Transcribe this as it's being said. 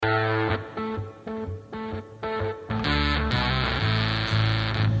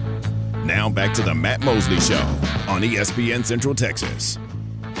Now back to the Matt Mosley Show on ESPN Central Texas.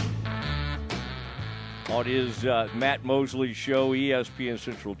 It is Matt Mosley Show, ESPN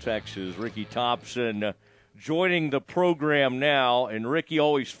Central Texas. Ricky Thompson joining the program now. And, Ricky,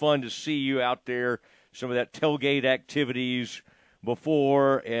 always fun to see you out there, some of that tailgate activities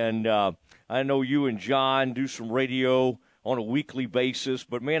before. And I know you and John do some radio on a weekly basis.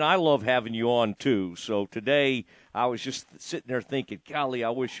 But, man, I love having you on, too. So today I was just sitting there thinking, golly, I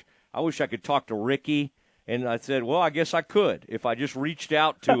wish I could talk to Ricky. And I said, well, I guess I could if I just reached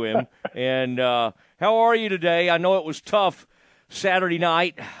out to him. And how are you today? I know it was tough Saturday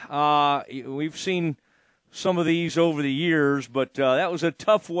night. We've seen some of these over the years, but that was a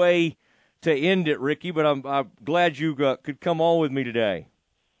tough way to end it, Ricky. But I'm glad you could come on with me today.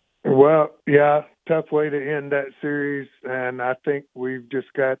 Well, yeah, tough way to end that series. And I think we've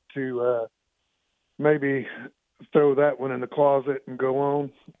just got to maybe – throw that one in the closet and go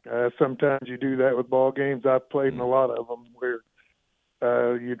on. Sometimes you do that with ball games. I've played in a lot of them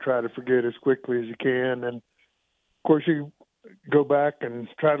where you try to forget as quickly as you can. And, of course, you go back and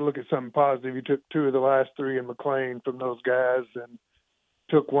try to look at something positive. You took 2 of the last 3 in McLean from those guys and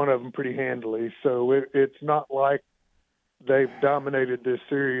took one of them pretty handily. So it's not like they've dominated this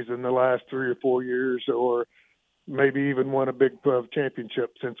series in the last 3 or 4 years or maybe even won a Big 12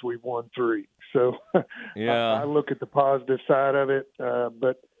 championship since we've won 3. So yeah. I look at the positive side of it.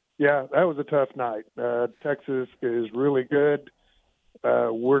 But, yeah, that was a tough night. Texas is really good.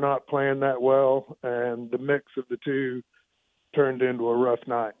 We're not playing that well, and the mix of the two turned into a rough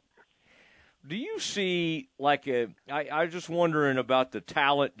night. Do you see I was just wondering about the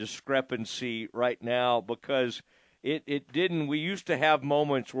talent discrepancy right now because it didn't – we used to have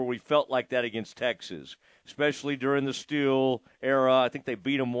moments where we felt like that against Texas, especially during the Steele era. I think they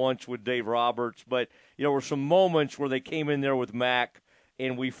beat them once with Dave Roberts. But, there were some moments where they came in there with Mac,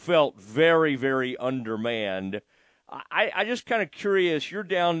 and we felt very, very undermanned. I just kind of curious. You're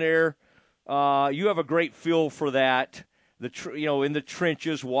down there. You have a great feel for that, in the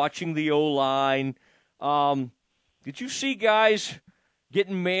trenches, watching the O-line. Did you see guys –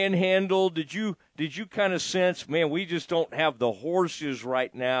 getting manhandled? Did you kind of sense, man, we just don't have the horses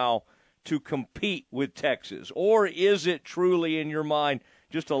right now to compete with Texas? Or is it truly, in your mind,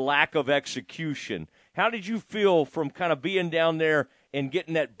 just a lack of execution? How did you feel from kind of being down there and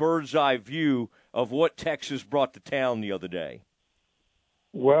getting that bird's eye view of what Texas brought to town the other day?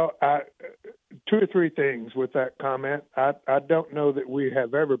 Well, 2 or 3 things with that comment. I don't know that we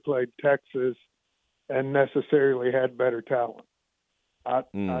have ever played Texas and necessarily had better talent. I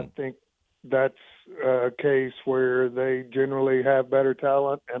think that's a case where they generally have better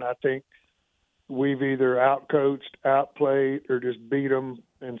talent, and I think we've either outcoached, outplayed, or just beat them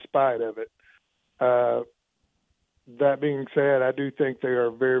in spite of it. That being said, I do think they are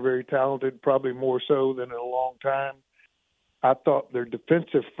very, very talented, probably more so than in a long time. I thought their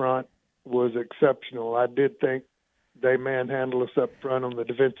defensive front was exceptional. I did think they manhandled us up front on the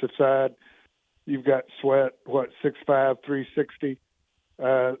defensive side. You've got Sweat, 6'5", 360.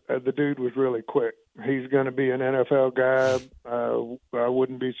 The dude was really quick. He's going to be an NFL guy. I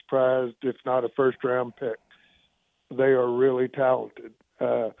wouldn't be surprised if not a first-round pick. They are really talented.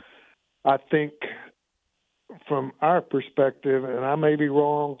 I think from our perspective, and I may be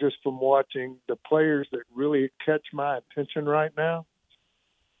wrong just from watching, the players that really catch my attention right now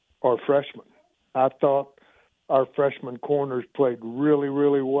are freshmen. I thought our freshman corners played really,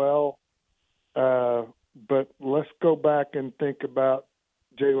 really well. But let's go back and think about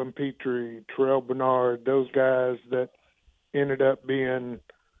Jalen Petrie, Terrell Bernard, those guys that ended up being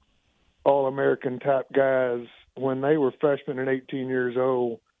All-American type guys when they were freshmen and 18 years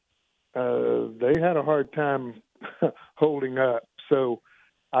old. They had a hard time holding up. So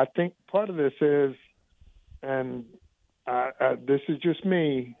I think part of this is, and this is just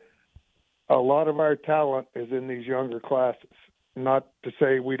me, a lot of our talent is in these younger classes. Not to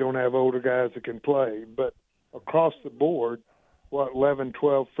say we don't have older guys that can play, but across the board, 11,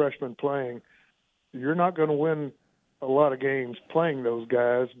 12 freshmen playing, you're not going to win a lot of games playing those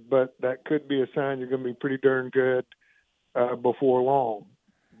guys, but that could be a sign you're going to be pretty darn good before long.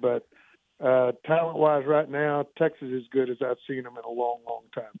 But talent-wise right now, Texas is as good as I've seen them in a long, long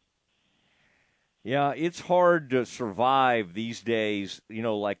time. Yeah, it's hard to survive these days.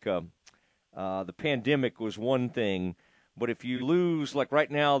 The pandemic was one thing, but if you lose, like right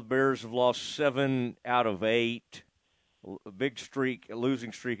now, the Bears have lost 7 out of 8, a big streak, a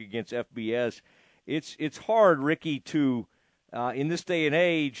losing streak against FBS. It's hard, Ricky, to in this day and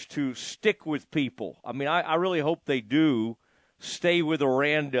age to stick with people. I mean, I really hope they do stay with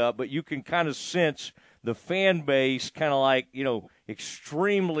Aranda, but you can kind of sense the fan base kind of like,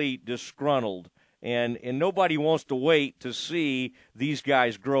 extremely disgruntled. And nobody wants to wait to see these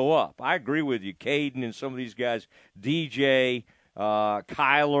guys grow up. I agree with you, Caden and some of these guys, DJ,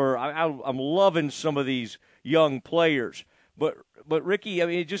 Kyler. I'm loving some of these young players. But Ricky, I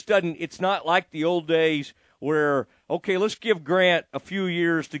mean, it just doesn't – it's not like the old days where, okay, let's give Grant a few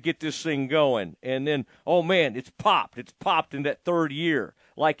years to get this thing going. And then, oh, man, it's popped. It's popped in that third year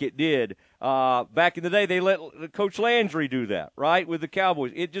like it did. Back in the day, they let Coach Landry do that, right, with the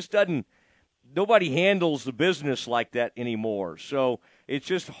Cowboys. It just doesn't – nobody handles the business like that anymore. So it's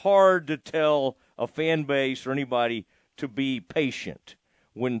just hard to tell a fan base or anybody to be patient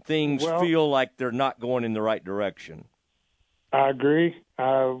when things feel like they're not going in the right direction. I agree.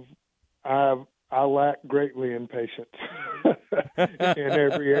 I lack greatly in patience in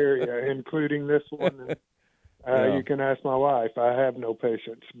every area, including this one. You can ask my wife. I have no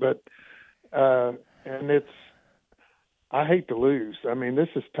patience. But and it's, I hate to lose. I mean, this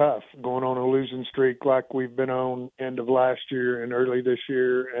is tough, going on a losing streak like we've been on end of last year and early this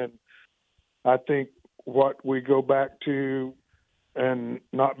year. And I think what we go back to, and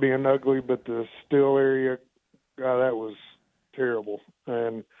not being ugly, but the still area, God, that was terrible.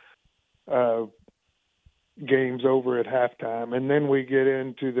 And games over at halftime. And then we get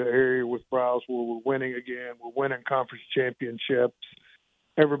into the area with Browse where we're winning again. We're winning conference championships.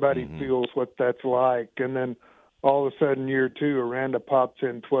 Everybody feels what that's like. And then all of a sudden, year two, Aranda pops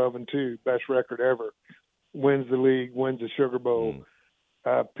in 12-2, best record ever, wins the league, wins the Sugar Bowl.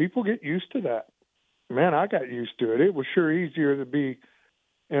 People get used to that. Man, I got used to it. It was sure easier to be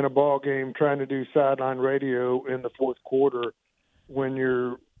in a ball game trying to do sideline radio in the fourth quarter when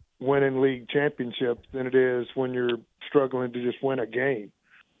you're winning league championships than it is when you're struggling to just win a game.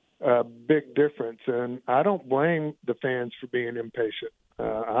 Big difference. And I don't blame the fans for being impatient.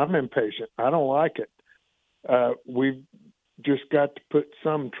 I'm impatient. I don't like it. We've just got to put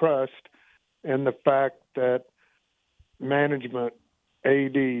some trust in the fact that management,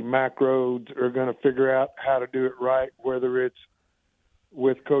 AD, Mac Rhodes are going to figure out how to do it right, whether it's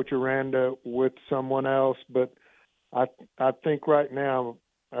with Coach Aranda, with someone else. But I think right now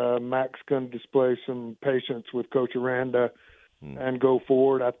Mac's going to display some patience with Coach Aranda and go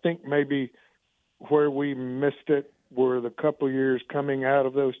forward. I think maybe where we missed it were the couple of years coming out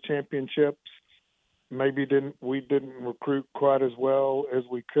of those championships. Maybe we didn't recruit quite as well as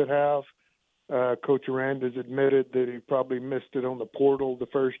we could have. Coach Aranda's admitted that he probably missed it on the portal the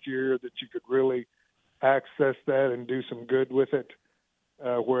first year, that you could really access that and do some good with it.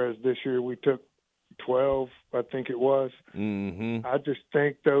 Whereas this year we took 12, I think it was. I just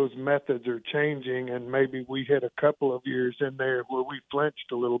think those methods are changing, and maybe we hit a couple of years in there where we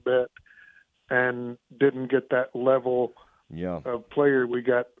flinched a little bit and didn't get that level of player we've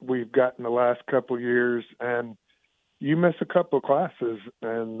got in the last couple of years. And you miss a couple of classes,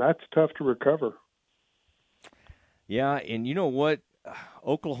 and that's tough to recover. Yeah, and you know what?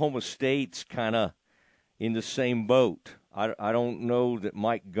 Oklahoma State's kind of in the same boat. I don't know that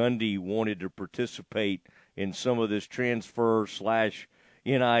Mike Gundy wanted to participate in some of this transfer /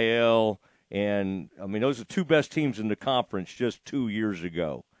 NIL. And, I mean, those are two best teams in the conference just 2 years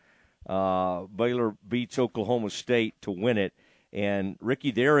ago. Baylor beats Oklahoma State to win it. And,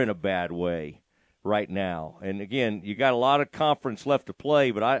 Ricky, they're in a bad way right now. And, again, you got a lot of conference left to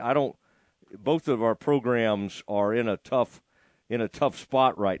play, but I don't – both of our programs are in a tough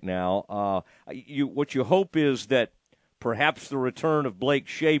spot right now. What you hope is that perhaps the return of Blake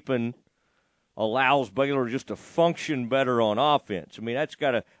Shapen allows Baylor just to function better on offense. I mean, that's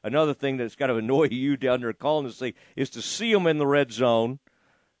got another thing that's got to annoy you down there calling to say is to see them in the red zone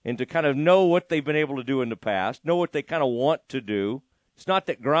and to kind of know what they've been able to do in the past, know what they kind of want to do. It's not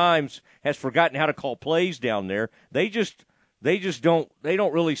that Grimes has forgotten how to call plays down there. They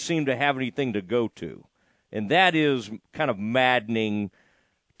don't really seem to have anything to go to. And that is kind of maddening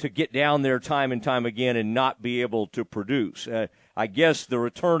to get down there time and time again and not be able to produce. I guess the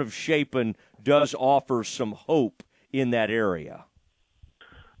return of Shapen does offer some hope in that area.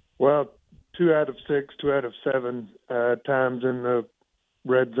 Well, 2 out of 6, 2 out of 7 times in the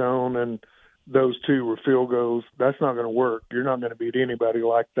red zone, and those 2 were field goals. That's not going to work. You're not going to beat anybody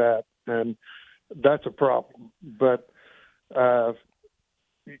like that, and that's a problem. But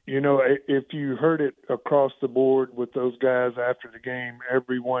you know, if you heard it across the board with those guys after the game,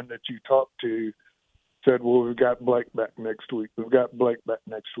 everyone that you talked to said, well, we've got Blake back next week. We've got Blake back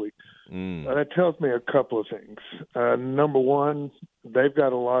next week. That tells me a couple of things. Number one, they've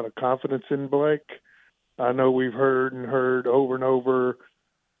got a lot of confidence in Blake. I know we've heard over and over,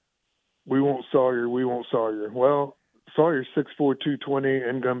 we want Sawyer. Well, Sawyer's 6'4", 220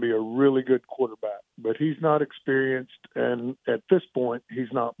 and going to be a really good quarterback. but he's not experienced, and at this point,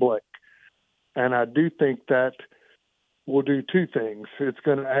 he's not Blake. And I do think that will do two things. It's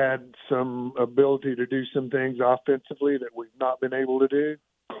going to add some ability to do some things offensively that we've not been able to do.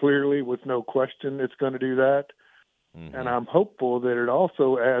 Clearly, with no question, it's going to do that. Mm-hmm. And I'm hopeful that it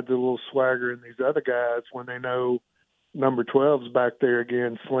also adds a little swagger in these other guys when they know number 12's back there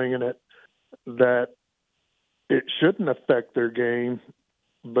again slinging it, that it shouldn't affect their game.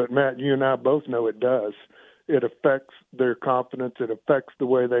 But, Matt, you and I both know it does. It affects their confidence. It affects the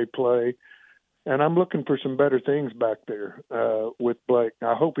way they play. And I'm looking for some better things back there with Blake.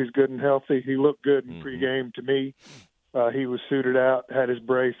 I hope he's good and healthy. He looked good in pregame to me. He was suited out, had his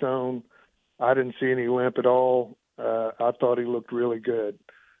brace on. I didn't see any limp at all. I thought he looked really good.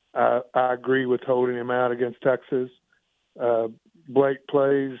 I agree with holding him out against Texas. Blake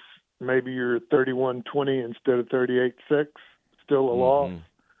plays, maybe you're 31-20 instead of 38-6, still a loss.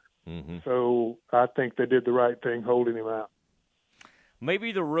 Mm-hmm. So I think they did the right thing holding him out.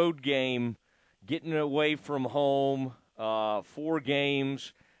 Maybe the road game, getting away from home, 4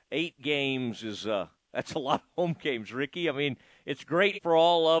 games, 8 games is that's a lot of home games, Ricky. I mean, it's great for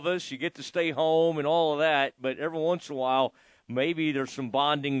all of us. You get to stay home and all of that, but every once in a while, maybe there's some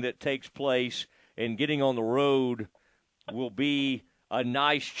bonding that takes place, and getting on the road will be a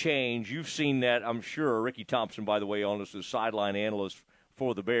nice change. You've seen that, I'm sure. Ricky Thompson, by the way, on us as sideline analyst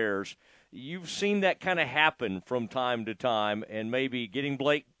for the Bears. You've seen that kind of happen from time to time, and maybe getting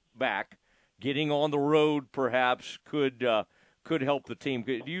Blake back, getting on the road perhaps could help the team.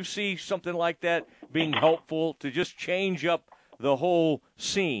 Do you see something like that being helpful to just change up the whole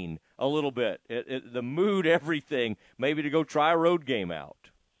scene a little bit, the mood, everything, maybe to go try a road game out?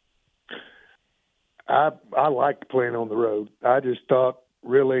 I liked playing on the road. I just thought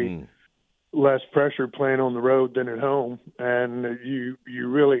really less pressure playing on the road than at home, and you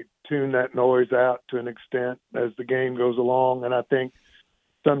really tune that noise out to an extent as the game goes along. And I think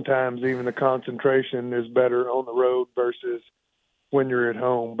sometimes even the concentration is better on the road versus when you're at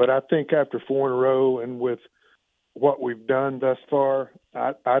home. But I think after 4 in a row and with what we've done thus far,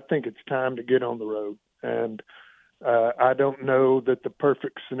 I think it's time to get on the road. And I don't know that the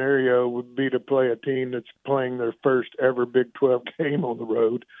perfect scenario would be to play a team that's playing their first ever Big 12 game on the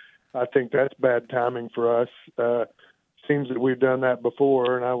road. I think that's bad timing for us. Seems that we've done that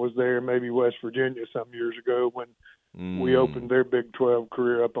before, and I was there, maybe West Virginia some years ago when we opened their Big 12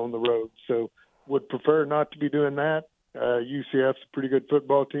 career up on the road. So would prefer not to be doing that. UCF's a pretty good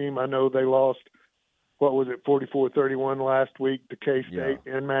football team. I know they lost, 44-31 last week to K-State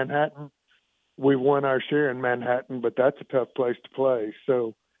in Manhattan. We won our share in Manhattan, but that's a tough place to play.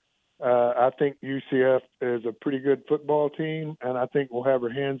 So I think UCF is a pretty good football team, and I think we'll have our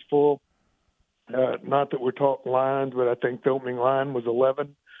hands full. Not that we're talking lines, but I think the opening line was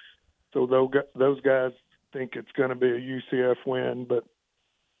 11. So those guys think it's going to be a UCF win, but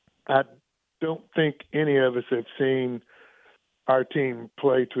I don't think any of us have seen our team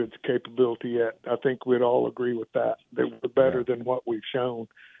play to its capability yet. I think we'd all agree with that we're better than what we've shown.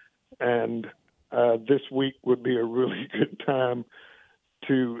 And this week would be a really good time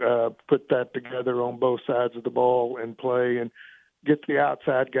to put that together on both sides of the ball and play and get the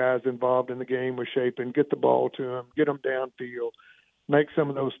outside guys involved in the game with Shapen, get the ball to them, get them downfield, make some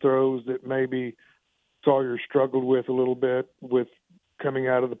of those throws that maybe Sawyer struggled with a little bit with coming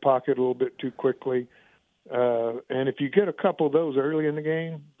out of the pocket a little bit too quickly. And if you get a couple of those early in the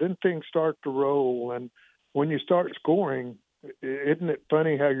game, then things start to roll. And when you start scoring, isn't it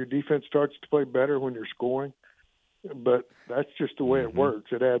funny how your defense starts to play better when you're scoring? But that's just the way it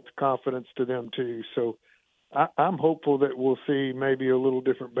works. It adds confidence to them too. So I'm hopeful that we'll see maybe a little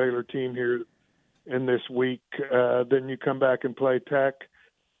different Baylor team here in this week. Then you come back and play Tech,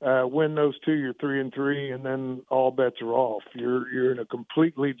 win those 2, you're 3-3, and then all bets are off. You're in a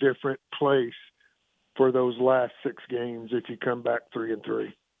completely different place for those last 6 games if you come back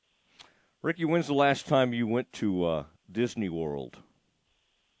 3-3. Ricky, when's the last time you went to Disney World?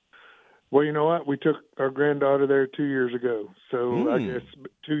 Well, you know what? We took our granddaughter there 2 years ago. So I guess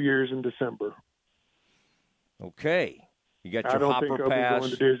 2 years in December. Okay. You got your hopper pass. I don't think I'll be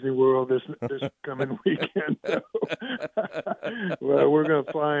going to Disney World this coming weekend. Well, we're going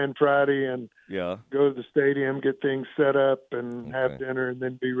to fly in Friday and go to the stadium, get things set up, and have dinner, and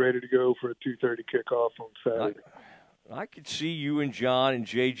then be ready to go for a 2:30 kickoff on Saturday. I could see you and John and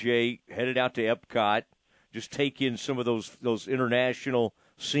JJ headed out to Epcot, just take in some of those international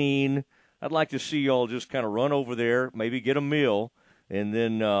scene. I'd like to see y'all just kind of run over there, maybe get a meal, and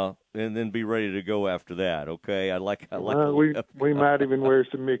then be ready to go after that. Okay, I like. We might even wear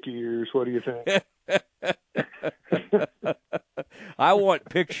some Mickey ears. What do you think? I want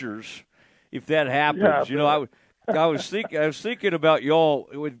pictures if that happens. Yeah, you know, I was thinking about y'all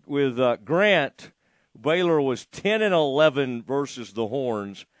with Grant. Baylor was 10-11 versus the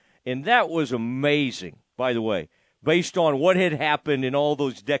Horns, and that was amazing. By the way, based on what had happened in all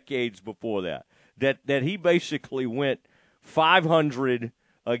those decades before that he basically went 500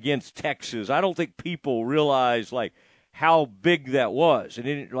 against Texas. I don't think people realize like how big that was, and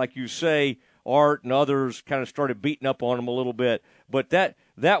then, like you say, Art and others kind of started beating up on him a little bit. But that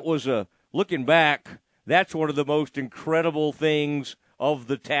was looking back, that's one of the most incredible things of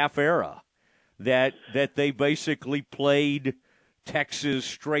the Taft era. That they basically played Texas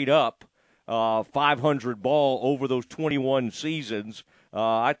straight up, 500 ball over those 21 seasons.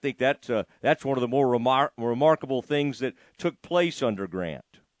 I think that's one of the more remarkable things that took place under Grant.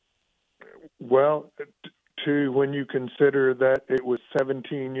 Well, too, when you consider that it was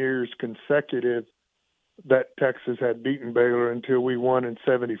 17 years consecutive that Texas had beaten Baylor until we won in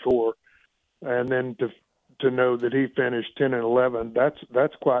 '74, and then to know that he finished 10-11,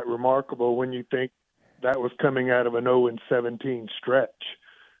 that's quite remarkable when you think that was coming out of an 0-17 stretch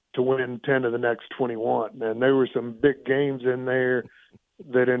to win 10 of the next 21. And there were some big games in there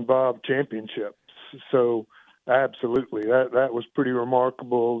that involved championships. So absolutely, that was pretty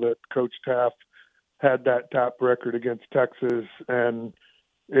remarkable that Coach Taft had that top record against Texas, and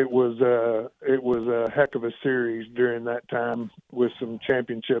it was a heck of a series during that time with some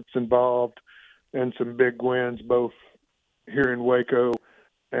championships involved and some big wins, both here in Waco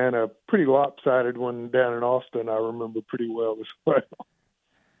and a pretty lopsided one down in Austin I remember pretty well as well.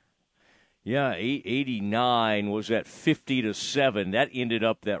 Yeah, 89 was at 50-7. That ended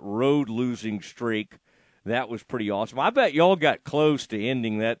up that road losing streak. That was pretty awesome. I bet y'all got close to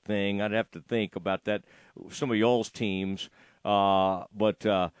ending that thing. I'd have to think about that, some of y'all's teams. But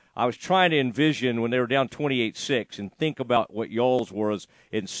I was trying to envision when they were down 28-6 and think about what y'all's was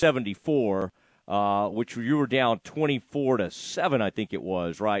in 74. Which you were down 24-7, I think it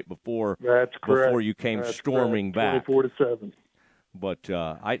was, right before. That's correct. Before you came storming back. 24-7. But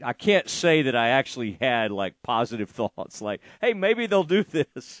I can't say that I actually had like positive thoughts, like, hey, maybe they'll do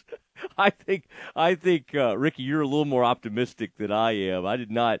this. I think Ricky, you're a little more optimistic than I am. I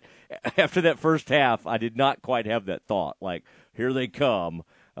did not, after that first half, I did not quite have that thought. Like, here they come.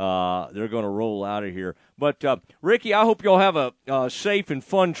 They're going to roll out of here. But Ricky, I hope y'all have a safe and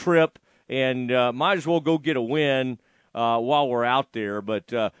fun trip. And might as well go get a win while we're out there.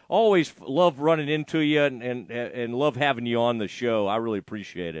 But always love running into you and love having you on the show. I really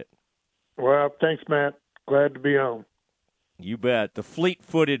appreciate it. Well, thanks, Matt. Glad to be on. You bet. The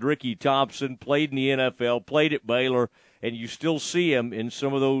fleet-footed Ricky Thompson played in the NFL, played at Baylor, and you still see him in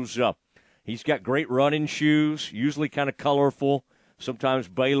some of those. He's got great running shoes, usually kind of colorful, sometimes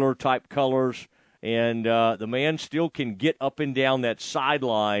Baylor-type colors. And the man still can get up and down that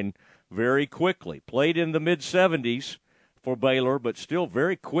sideline very quickly. Played in the mid-70s for Baylor, but still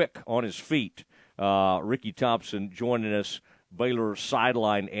very quick on his feet. Ricky Thompson joining us, Baylor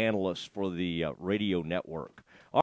sideline analyst for the radio network.